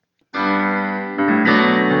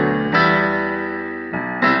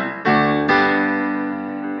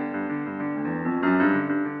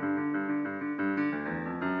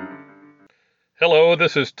Hello,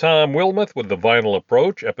 this is Tom Wilmoth with The Vinyl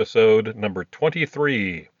Approach, episode number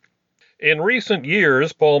 23. In recent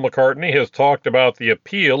years, Paul McCartney has talked about the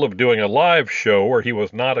appeal of doing a live show where he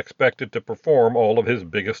was not expected to perform all of his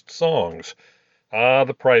biggest songs. Ah,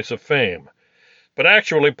 the price of fame. But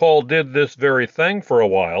actually, Paul did this very thing for a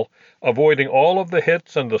while, avoiding all of the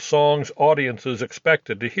hits and the songs audiences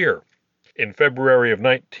expected to hear. In February of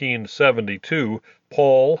 1972,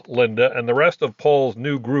 Paul, Linda, and the rest of Paul's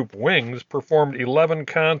new group Wings performed 11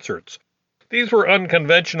 concerts. These were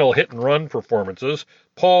unconventional hit-and-run performances.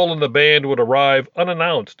 Paul and the band would arrive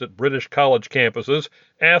unannounced at British college campuses,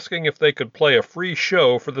 asking if they could play a free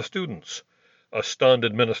show for the students. A stunned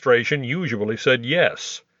administration usually said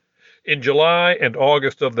yes. In July and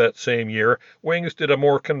August of that same year, Wings did a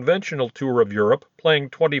more conventional tour of Europe, playing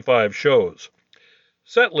 25 shows.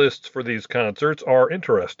 Setlists for these concerts are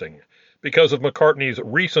interesting. Because of McCartney's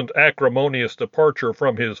recent acrimonious departure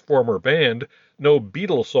from his former band, no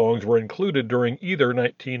Beatles songs were included during either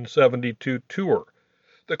 1972 tour.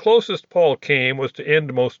 The closest Paul came was to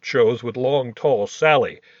end most shows with Long Tall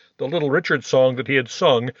Sally, the Little Richard song that he had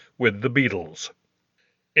sung with the Beatles.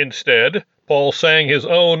 Instead, Paul sang his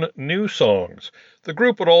own new songs. The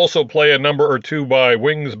group would also play a number or two by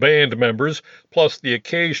Wings band members, plus the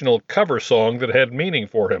occasional cover song that had meaning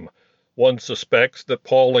for him. One suspects that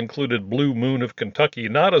Paul included Blue Moon of Kentucky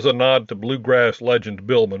not as a nod to bluegrass legend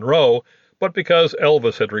Bill Monroe, but because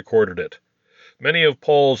Elvis had recorded it. Many of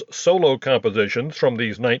Paul's solo compositions from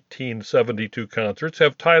these 1972 concerts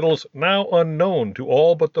have titles now unknown to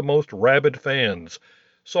all but the most rabid fans.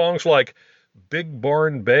 Songs like Big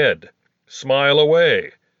Barn Bed, Smile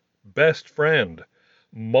Away, Best Friend,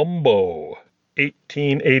 Mumbo,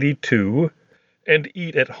 1882, and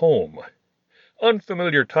Eat at Home.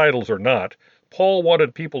 Unfamiliar titles or not, Paul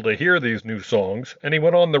wanted people to hear these new songs, and he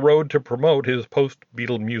went on the road to promote his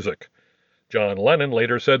post-Beatle music. John Lennon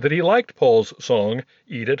later said that he liked Paul's song,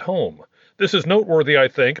 Eat at Home. This is noteworthy, I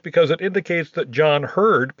think, because it indicates that John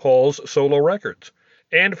heard Paul's solo records.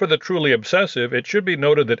 And for the truly obsessive, it should be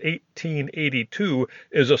noted that 1882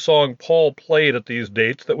 is a song Paul played at these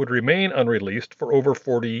dates that would remain unreleased for over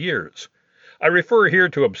 40 years. I refer here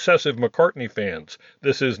to obsessive McCartney fans.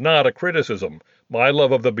 This is not a criticism. My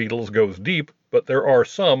love of the Beatles goes deep, but there are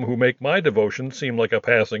some who make my devotion seem like a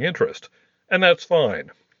passing interest. And that's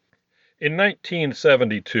fine. In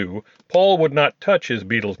 1972, Paul would not touch his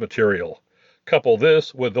Beatles material. Couple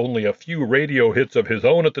this with only a few radio hits of his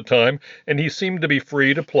own at the time, and he seemed to be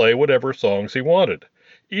free to play whatever songs he wanted.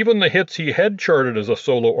 Even the hits he had charted as a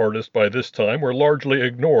solo artist by this time were largely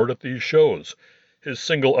ignored at these shows. His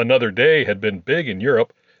single Another Day had been big in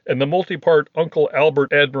Europe, and the multi-part Uncle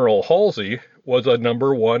Albert Admiral Halsey was a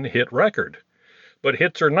 #1 hit record. But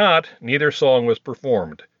hits or not, neither song was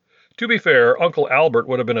performed. To be fair, Uncle Albert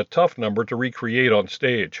would have been a tough number to recreate on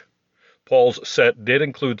stage. Paul's set did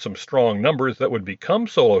include some strong numbers that would become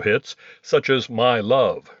solo hits, such as My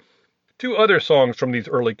Love. Two other songs from these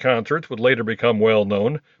early concerts would later become well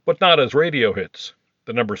known, but not as radio hits.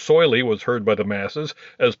 The number Soily was heard by the masses,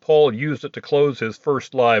 as Paul used it to close his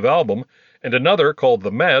first live album, and another, called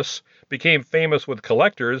The Mess, became famous with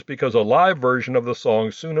collectors because a live version of the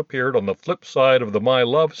song soon appeared on the flip side of the My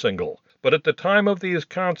Love single. But at the time of these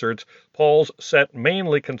concerts, Paul's set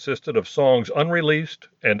mainly consisted of songs unreleased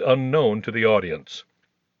and unknown to the audience.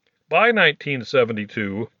 By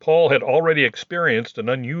 1972, Paul had already experienced an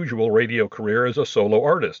unusual radio career as a solo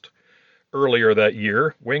artist. Earlier that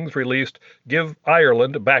year, Wings released Give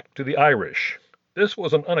Ireland Back to the Irish. This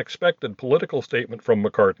was an unexpected political statement from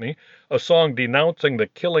McCartney, a song denouncing the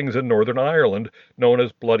killings in Northern Ireland known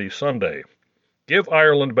as Bloody Sunday. Give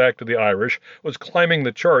Ireland Back to the Irish was climbing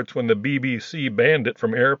the charts when the BBC banned it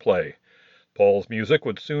from airplay. Paul's music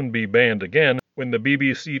would soon be banned again when the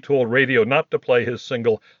BBC told radio not to play his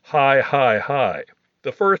single Hi, Hi, Hi.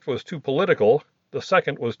 The first was too political, the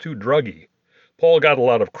second was too druggy. Paul got a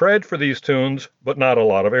lot of cred for these tunes, but not a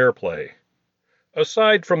lot of airplay.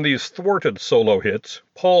 Aside from these thwarted solo hits,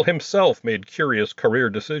 Paul himself made curious career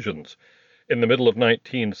decisions. In the middle of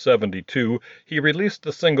 1972, he released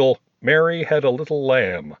the single Mary Had a Little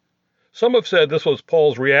Lamb. Some have said this was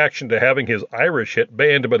Paul's reaction to having his Irish hit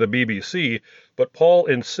banned by the BBC, but Paul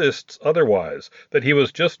insists otherwise, that he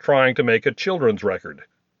was just trying to make a children's record.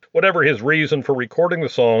 Whatever his reason for recording the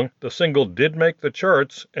song, the single did make the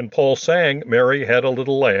charts, and Paul sang Mary Had a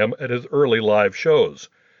Little Lamb at his early live shows.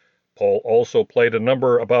 Paul also played a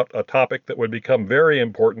number about a topic that would become very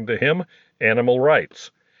important to him, animal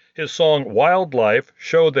rights. His song Wildlife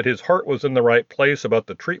showed that his heart was in the right place about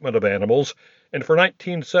the treatment of animals, and for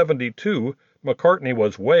 1972, McCartney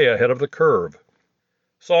was way ahead of the curve.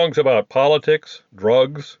 Songs about politics,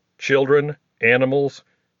 drugs, children, Animals.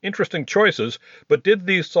 Interesting choices, but did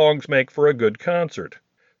these songs make for a good concert?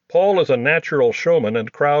 Paul is a natural showman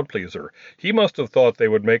and crowd pleaser. He must have thought they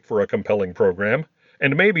would make for a compelling program,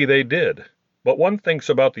 and maybe they did. But one thinks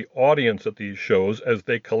about the audience at these shows as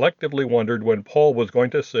they collectively wondered when Paul was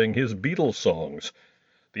going to sing his Beatles songs.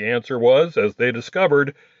 The answer was, as they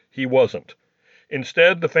discovered, he wasn't.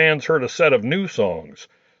 Instead, the fans heard a set of new songs.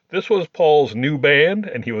 This was Paul's new band,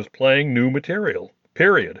 and he was playing new material.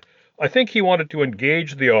 Period. I think he wanted to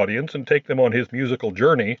engage the audience and take them on his musical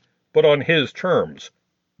journey, but on his terms.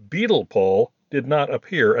 Beatle Paul did not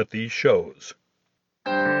appear at these shows.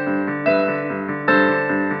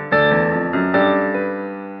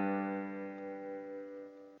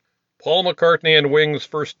 Paul McCartney and Wings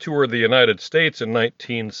first toured the United States in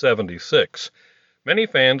 1976. Many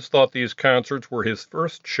fans thought these concerts were his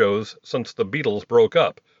first shows since the Beatles broke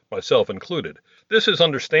up, myself included. This is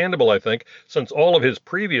understandable, I think, since all of his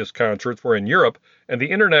previous concerts were in Europe, and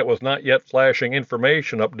the internet was not yet flashing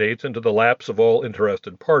information updates into the laps of all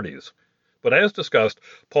interested parties. But as discussed,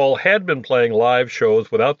 Paul had been playing live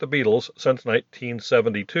shows without the Beatles since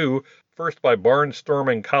 1972, first by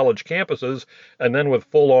barnstorming college campuses, and then with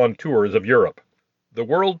full-on tours of Europe. The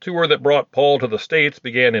world tour that brought Paul to the States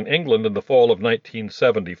began in England in the fall of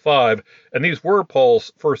 1975, and these were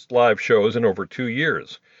Paul's first live shows in over 2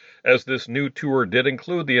 years. As this new tour did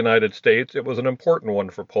include the United States, it was an important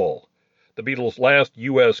one for Paul. The Beatles' last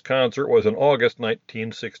U.S. concert was in August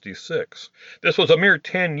 1966. This was a mere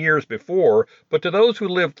 10 years before, but to those who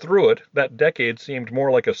lived through it, that decade seemed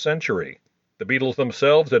more like a century. The Beatles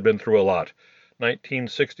themselves had been through a lot.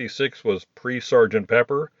 1966 was pre-Sgt.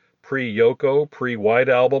 Pepper, pre-Yoko, pre-White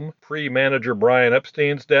Album, pre-manager Brian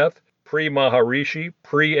Epstein's death, pre-Maharishi,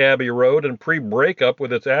 pre-Abbey Road, and pre-breakup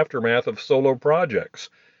with its aftermath of solo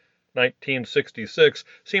projects. 1966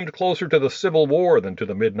 seemed closer to the Civil War than to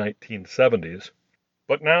the mid-1970s.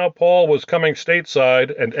 But now Paul was coming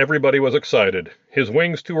stateside, and everybody was excited. His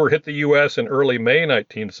Wings tour hit the U.S. in early May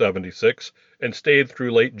 1976 and stayed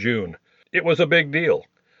through late June. It was a big deal.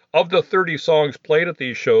 Of the 30 songs played at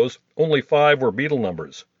these shows, only 5 were Beatle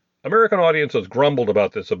numbers. American audiences grumbled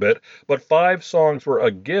about this a bit, but 5 songs were a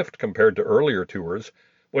gift compared to earlier tours.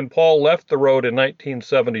 When Paul left the road in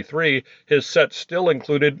 1973, his set still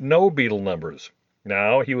included no Beatle numbers.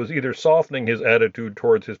 Now he was either softening his attitude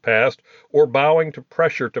towards his past or bowing to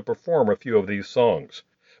pressure to perform a few of these songs.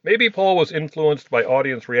 Maybe Paul was influenced by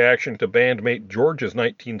audience reaction to bandmate George's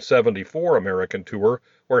 1974 American tour,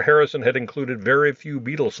 where Harrison had included very few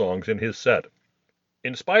Beatles songs in his set.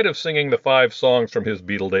 In spite of singing the 5 songs from his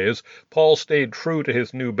Beatle days, Paul stayed true to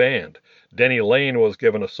his new band. Denny Laine was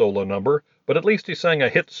given a solo number, but at least he sang a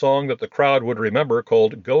hit song that the crowd would remember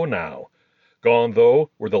called Go Now. Gone, though,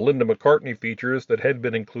 were the Linda McCartney features that had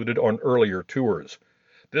been included on earlier tours.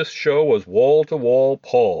 This show was wall-to-wall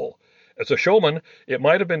Paul. As a showman, it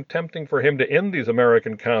might have been tempting for him to end these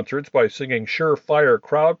American concerts by singing surefire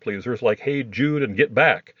crowd pleasers like Hey Jude and Get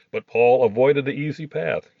Back, but Paul avoided the easy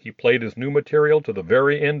path. He played his new material to the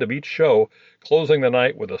very end of each show, closing the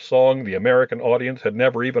night with a song the American audience had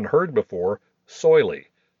never even heard before, Soily.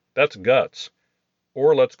 That's guts.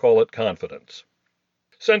 Or let's call it confidence.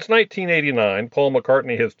 Since 1989, Paul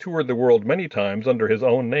McCartney has toured the world many times under his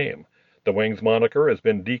own name. The Wings moniker has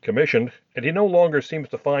been decommissioned, and he no longer seems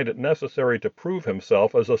to find it necessary to prove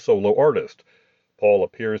himself as a solo artist. Paul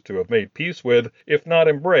appears to have made peace with, if not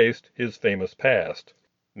embraced, his famous past.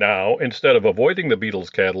 Now, instead of avoiding the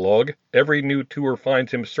Beatles catalog, every new tour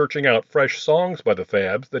finds him searching out fresh songs by the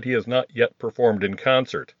Fabs that he has not yet performed in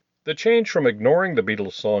concert. The change from ignoring the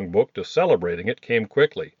Beatles songbook to celebrating it came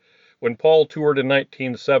quickly. When Paul toured in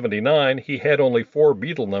 1979, he had only 4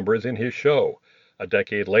 Beatle numbers in his show. A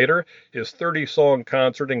decade later, his 30-song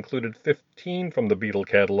concert included 15 from the Beatle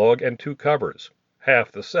catalog and 2 covers,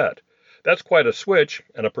 half the set. That's quite a switch,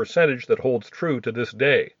 and a percentage that holds true to this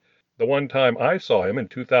day. The one time I saw him in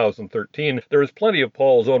 2013, there was plenty of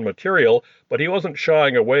Paul's own material, but he wasn't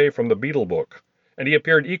shying away from the Beatle book, and he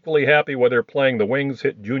appeared equally happy whether playing the Wings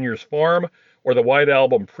hit Junior's Farm or the White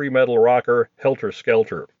Album pre-metal rocker Helter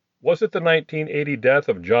Skelter. Was it the 1980 death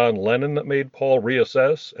of John Lennon that made Paul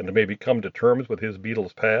reassess and maybe come to terms with his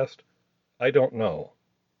Beatles past? I don't know.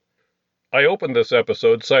 I opened this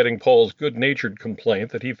episode citing Paul's good-natured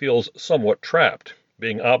complaint that he feels somewhat trapped,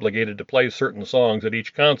 being obligated to play certain songs at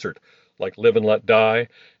each concert, like Live and Let Die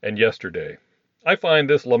and Yesterday. I find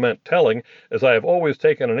this lament telling, as I have always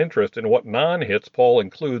taken an interest in what non-hits Paul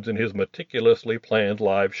includes in his meticulously planned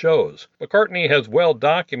live shows. McCartney has well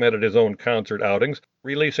documented his own concert outings,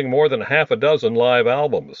 releasing more than half a dozen live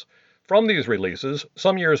albums. From these releases,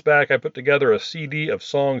 some years back I put together a CD of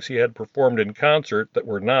songs he had performed in concert that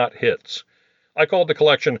were not hits. I called the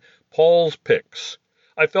collection Paul's Picks.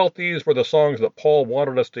 I felt these were the songs that Paul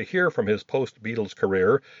wanted us to hear from his post-Beatles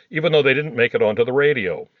career, even though they didn't make it onto the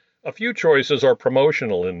radio. A few choices are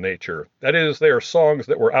promotional in nature. That is, they are songs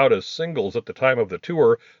that were out as singles at the time of the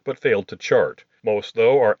tour, but failed to chart. Most,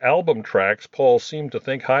 though, are album tracks Paul seemed to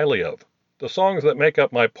think highly of. The songs that make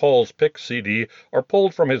up my Paul's Picks CD are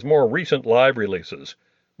pulled from his more recent live releases,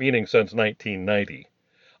 meaning since 1990.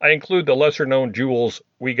 I include the lesser-known jewels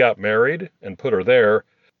We Got Married and Put Her There,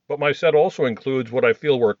 but my set also includes what I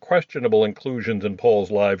feel were questionable inclusions in Paul's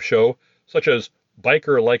live show, such as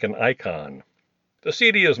Biker Like an Icon. The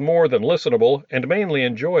CD is more than listenable and mainly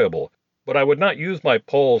enjoyable, but I would not use my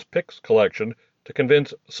Paul's Picks collection to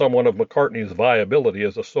convince someone of McCartney's viability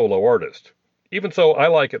as a solo artist. Even so, I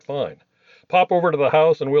like it fine. Pop over to the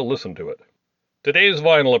house and we'll listen to it. Today's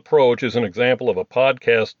Vinyl Approach is an example of a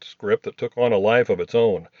podcast script that took on a life of its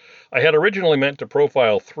own. I had originally meant to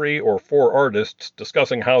profile 3 or 4 artists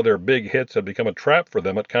discussing how their big hits had become a trap for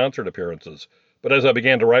them at concert appearances. But as I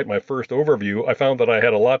began to write my first overview, I found that I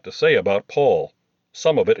had a lot to say about Paul,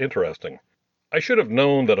 some of it interesting. I should have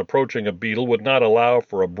known that approaching a Beatle would not allow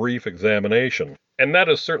for a brief examination, and that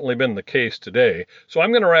has certainly been the case today, so I'm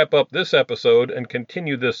going to wrap up this episode and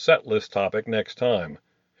continue this setlist topic next time.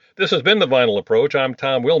 This has been The Vinyl Approach. I'm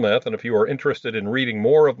Tom Wilmeth, and if you are interested in reading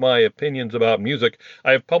more of my opinions about music,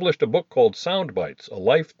 I have published a book called Sound Bites, A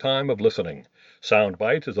Lifetime of Listening. Sound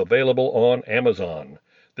Bites is available on Amazon.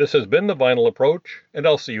 This has been The Vinyl Approach, and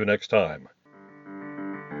I'll see you next time.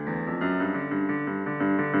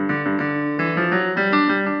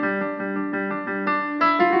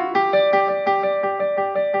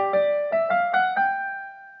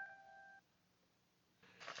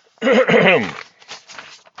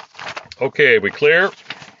 Okay, we clear?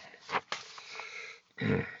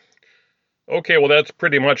 Okay, well, that's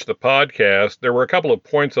pretty much the podcast. There were a couple of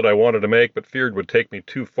points that I wanted to make, but feared would take me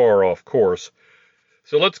too far off course.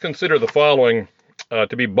 So let's consider the following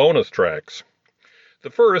to be bonus tracks.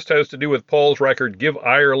 The first has to do with Paul's record, Give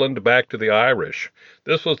Ireland Back to the Irish.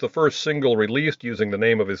 This was the first single released using the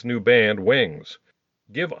name of his new band, Wings.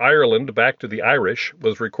 Give Ireland Back to the Irish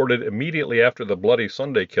was recorded immediately after the Bloody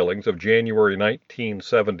Sunday killings of January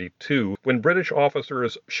 1972, when British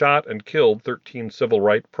officers shot and killed 13 civil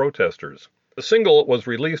rights protesters. The single was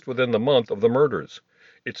released within the month of the murders.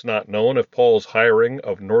 It's not known if Paul's hiring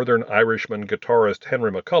of Northern Irishman guitarist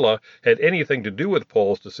Henry McCullough had anything to do with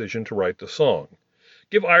Paul's decision to write the song.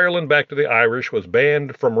 Give Ireland Back to the Irish was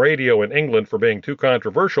banned from radio in England for being too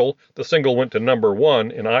controversial. The single went to number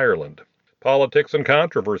 1 in Ireland. Politics and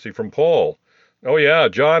controversy from Paul. Oh yeah,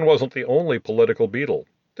 John wasn't the only political Beatle.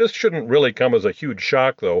 This shouldn't really come as a huge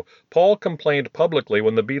shock, though. Paul complained publicly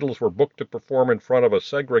when the Beatles were booked to perform in front of a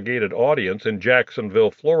segregated audience in Jacksonville,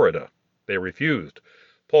 Florida. They refused.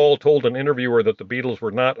 Paul told an interviewer that the Beatles were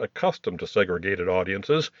not accustomed to segregated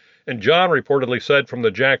audiences, and John reportedly said from the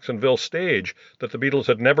Jacksonville stage that the Beatles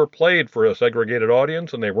had never played for a segregated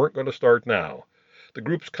audience and they weren't going to start now. The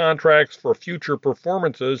group's contracts for future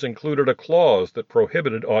performances included a clause that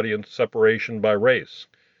prohibited audience separation by race,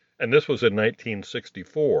 and this was in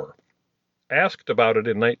 1964. Asked about it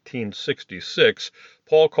in 1966,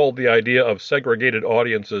 Paul called the idea of segregated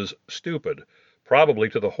audiences stupid, probably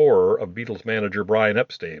to the horror of Beatles manager Brian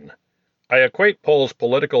Epstein. I equate Paul's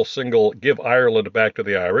political single Give Ireland Back to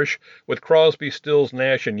the Irish with Crosby, Stills,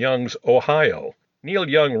 Nash & Young's Ohio. Neil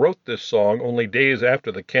Young wrote this song only days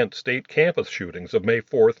after the Kent State campus shootings of May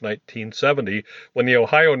 4, 1970, when the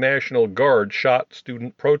Ohio National Guard shot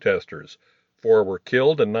student protesters. 4 were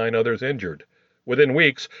killed and 9 others injured. Within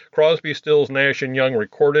weeks, Crosby, Stills, Nash & Young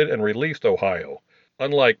recorded and released Ohio.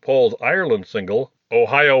 Unlike Paul's Ireland single,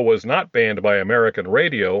 Ohio was not banned by American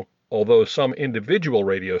radio, although some individual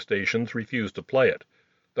radio stations refused to play it.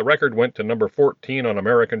 The record went to number 14 on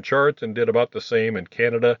American charts and did about the same in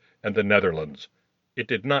Canada and the Netherlands. It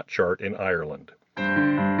did not chart in Ireland.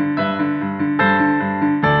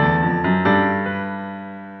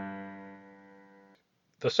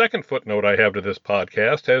 The second footnote I have to this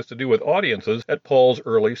podcast has to do with audiences at Paul's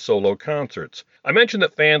early solo concerts. I mentioned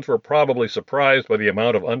that fans were probably surprised by the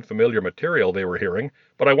amount of unfamiliar material they were hearing,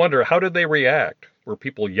 but I wonder, how did they react? Were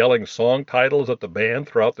people yelling song titles at the band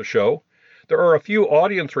throughout the show? There are a few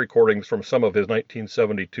audience recordings from some of his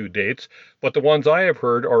 1972 dates, but the ones I have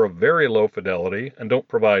heard are of very low fidelity and don't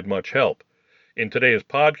provide much help. In today's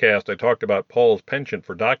podcast, I talked about Paul's penchant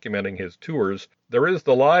for documenting his tours. There is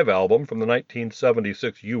the live album from the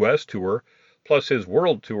 1976 U.S. tour, plus his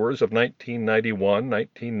world tours of 1991,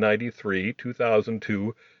 1993,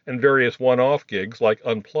 2002, and various one-off gigs like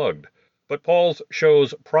Unplugged. But Paul's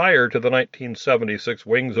shows prior to the 1976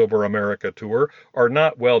 Wings Over America tour are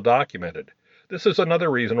not well documented. This is another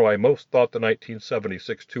reason why most thought the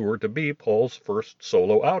 1976 tour to be Paul's first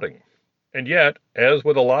solo outing. And yet, as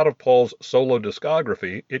with a lot of Paul's solo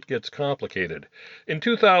discography, it gets complicated. In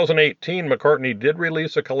 2018, McCartney did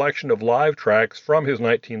release a collection of live tracks from his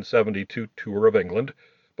 1972 tour of England,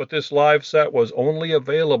 but this live set was only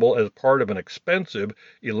available as part of an expensive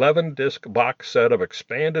 11-disc box set of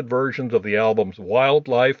expanded versions of the albums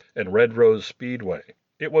Wildlife and Red Rose Speedway.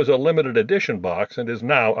 It was a limited edition box and is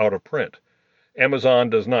now out of print. Amazon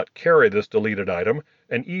does not carry this deleted item,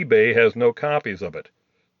 and eBay has no copies of it.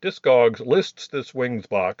 Discogs lists this Wings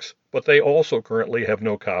box, but they also currently have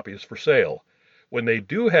no copies for sale. When they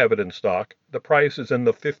do have it in stock, the price is in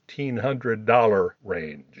the $1,500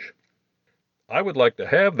 range. I would like to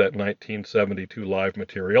have that 1972 live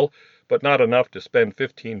material, but not enough to spend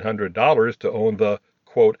 $1,500 to own the,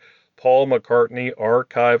 quote, Paul McCartney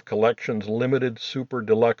Archive Collections Limited Super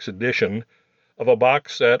Deluxe Edition of a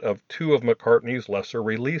box set of two of McCartney's lesser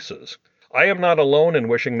releases. I am not alone in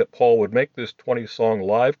wishing that Paul would make this 20-song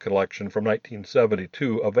live collection from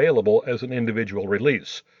 1972 available as an individual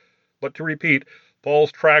release. But to repeat,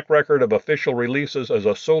 Paul's track record of official releases as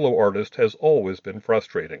a solo artist has always been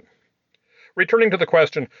frustrating. Returning to the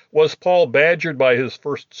question, was Paul badgered by his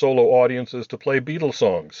first solo audiences to play Beatles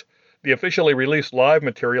songs? The officially released live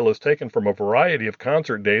material is taken from a variety of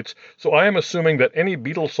concert dates, so I am assuming that any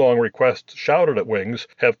Beatles song requests shouted at Wings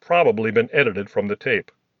have probably been edited from the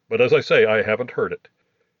tape. But as I say, I haven't heard it.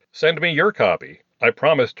 Send me your copy. I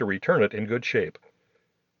promise to return it in good shape.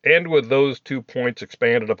 And with those 2 points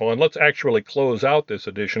expanded upon, let's actually close out this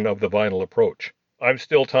edition of the Vinyl Approach. I'm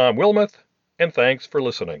still Tom Wilmoth, and thanks for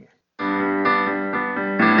listening.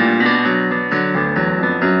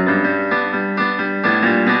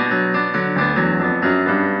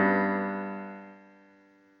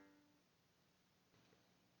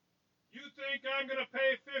 You think I'm going to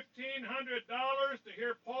pay $1,500 to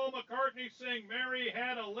hear Paul McCartney sing Mary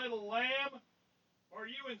Had a Little Lamb? Are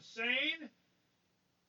you insane?